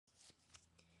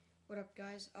What up,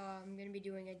 guys? I'm going to be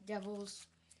doing a Devils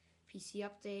PC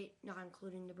update, not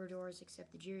including the Borders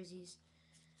except the jerseys.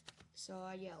 So,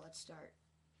 yeah, let's start.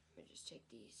 Let me just take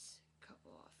these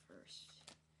couple off first.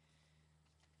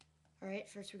 Alright,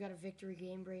 first we got a Victory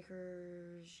Game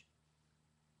Breakers.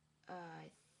 I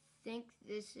think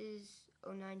this is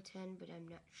 0910, but I'm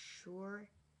not sure.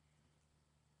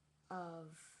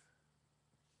 Of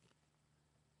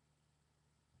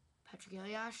Patrick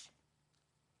Elias.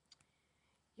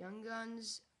 Young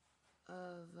Guns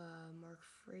of Mark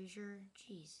Frazier.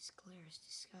 Jeez, this glare is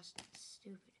disgusting. It's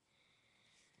stupid.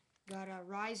 Got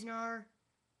Reisner,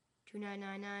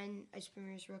 2999, Ice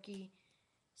Premier's rookie.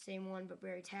 Same one, but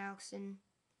Barry Towson.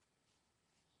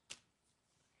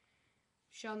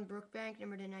 Sheldon Brookbank,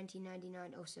 number to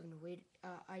 1999, 07 Wade,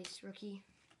 Ice rookie.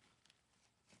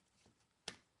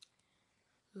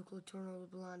 Luke Letourneau,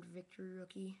 Blonde Victory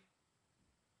rookie.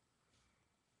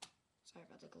 Sorry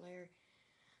about the glare.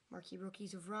 Marquee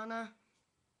rookies of Vrana.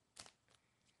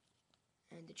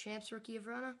 And the Champs rookie of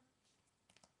Vrana.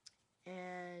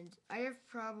 And I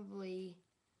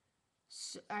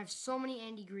have so many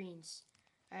Andy Greens.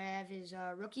 I have his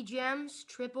rookie gems,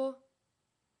 triple.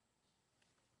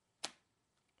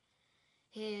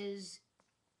 His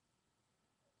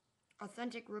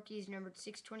authentic rookies numbered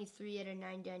 623 out of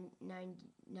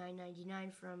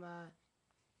 999 from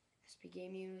SP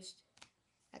Game Used.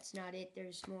 That's not it.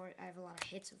 There's more. I have a lot of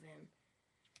hits of him.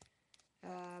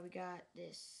 We got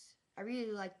this. I really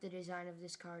like the design of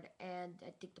this card, and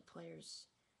I think the players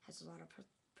has a lot of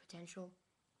potential.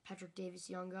 Patrick Davis,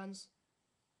 Young Guns.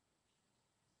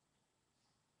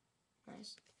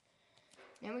 Nice.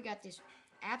 Then we got this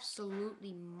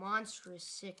absolutely monstrous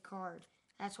sick card.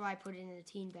 That's why I put it in the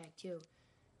team bag too.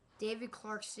 David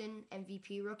Clarkson,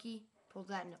 MVP rookie. Pulled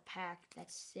that in a pack.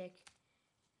 That's sick.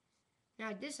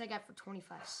 Now this I got for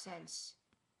 25 cents.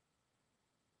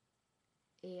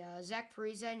 A Zach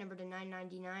Parise, number to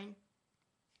 999.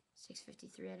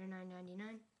 653 out of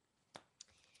 999.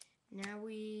 Now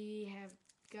we have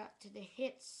got to the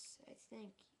hits, I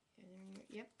think.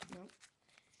 Yep, nope.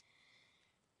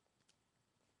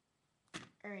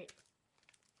 Alright.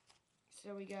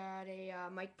 So we got a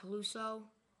Mike Peluso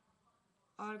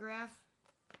autograph.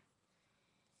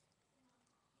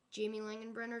 Jamie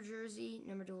Langenbrenner jersey,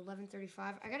 number to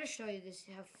 1135. I gotta show you this,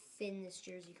 how thin this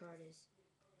jersey card is.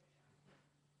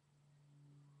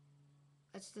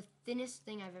 That's the thinnest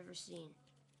thing I've ever seen.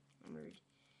 Numbered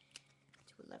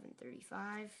to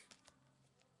 1135.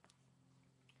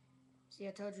 See,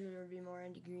 I told you there would be more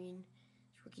Andy Green.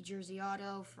 It's rookie jersey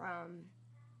auto from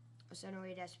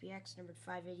 08 SPX, numbered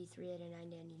 583 out of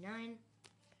 999.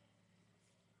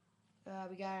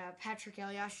 We got a Patrick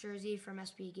Elias jersey from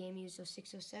SP Game Used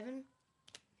 0607.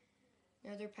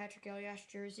 Another Patrick Elias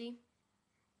jersey,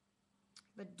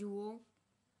 but dual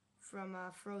from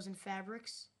Frozen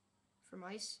Fabrics from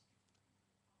Ice.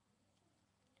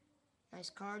 Nice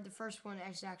card. The first one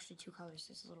is actually two colors.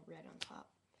 There's a little red on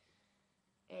top.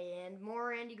 And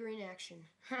more Andy Green action.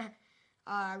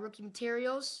 Rookie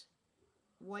materials,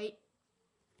 white.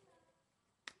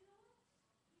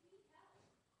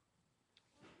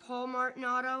 Paul Martin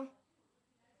auto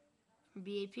from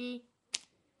BAP.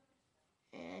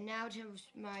 And now to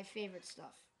my favorite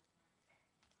stuff.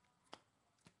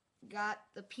 Got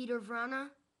the Peter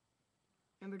Vrana,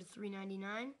 number to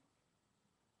 399.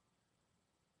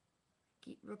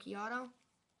 Rookie auto.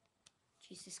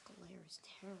 Jeez, this glare is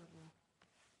terrible.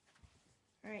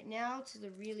 Alright, now to the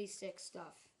really sick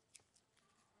stuff.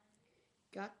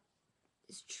 Got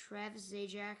this Travis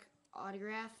Zajac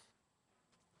autograph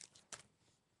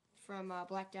from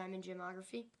Black Diamond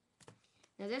Gemography.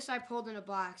 Now this I pulled in a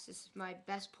box. This is my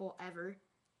best pull ever.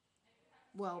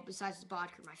 Well, besides the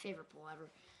Bodker, my favorite pull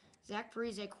ever. Zach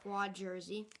Parise quad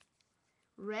jersey.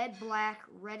 Red, black,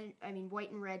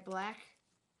 white and red, black.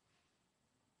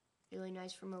 Really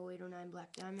nice from 0809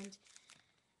 Black Diamond.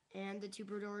 And the two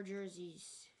Brodeur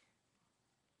jerseys.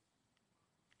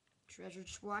 Treasured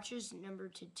swatches,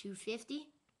 numbered to 250.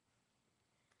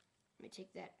 Let me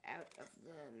take that out of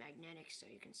the magnetic so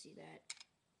you can see that.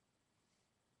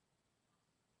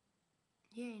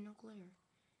 Yay, no glare.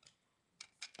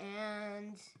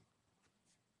 And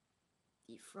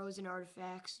the Frozen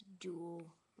Artifacts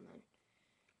dual. Hold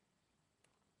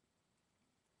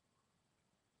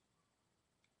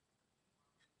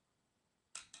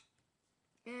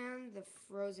on. And the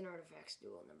Frozen Artifacts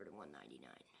dual, number to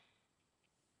 199.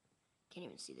 Can't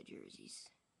even see the jerseys.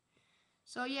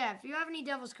 So yeah, if you have any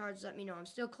Devils cards, let me know. I'm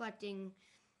still collecting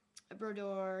a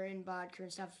Brodeur and Bodker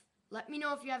and stuff. Let me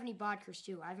know if you have any Bodkers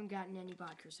too. I haven't gotten any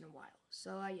Bodkers in a while.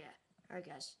 So yeah. Alright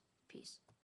guys, peace.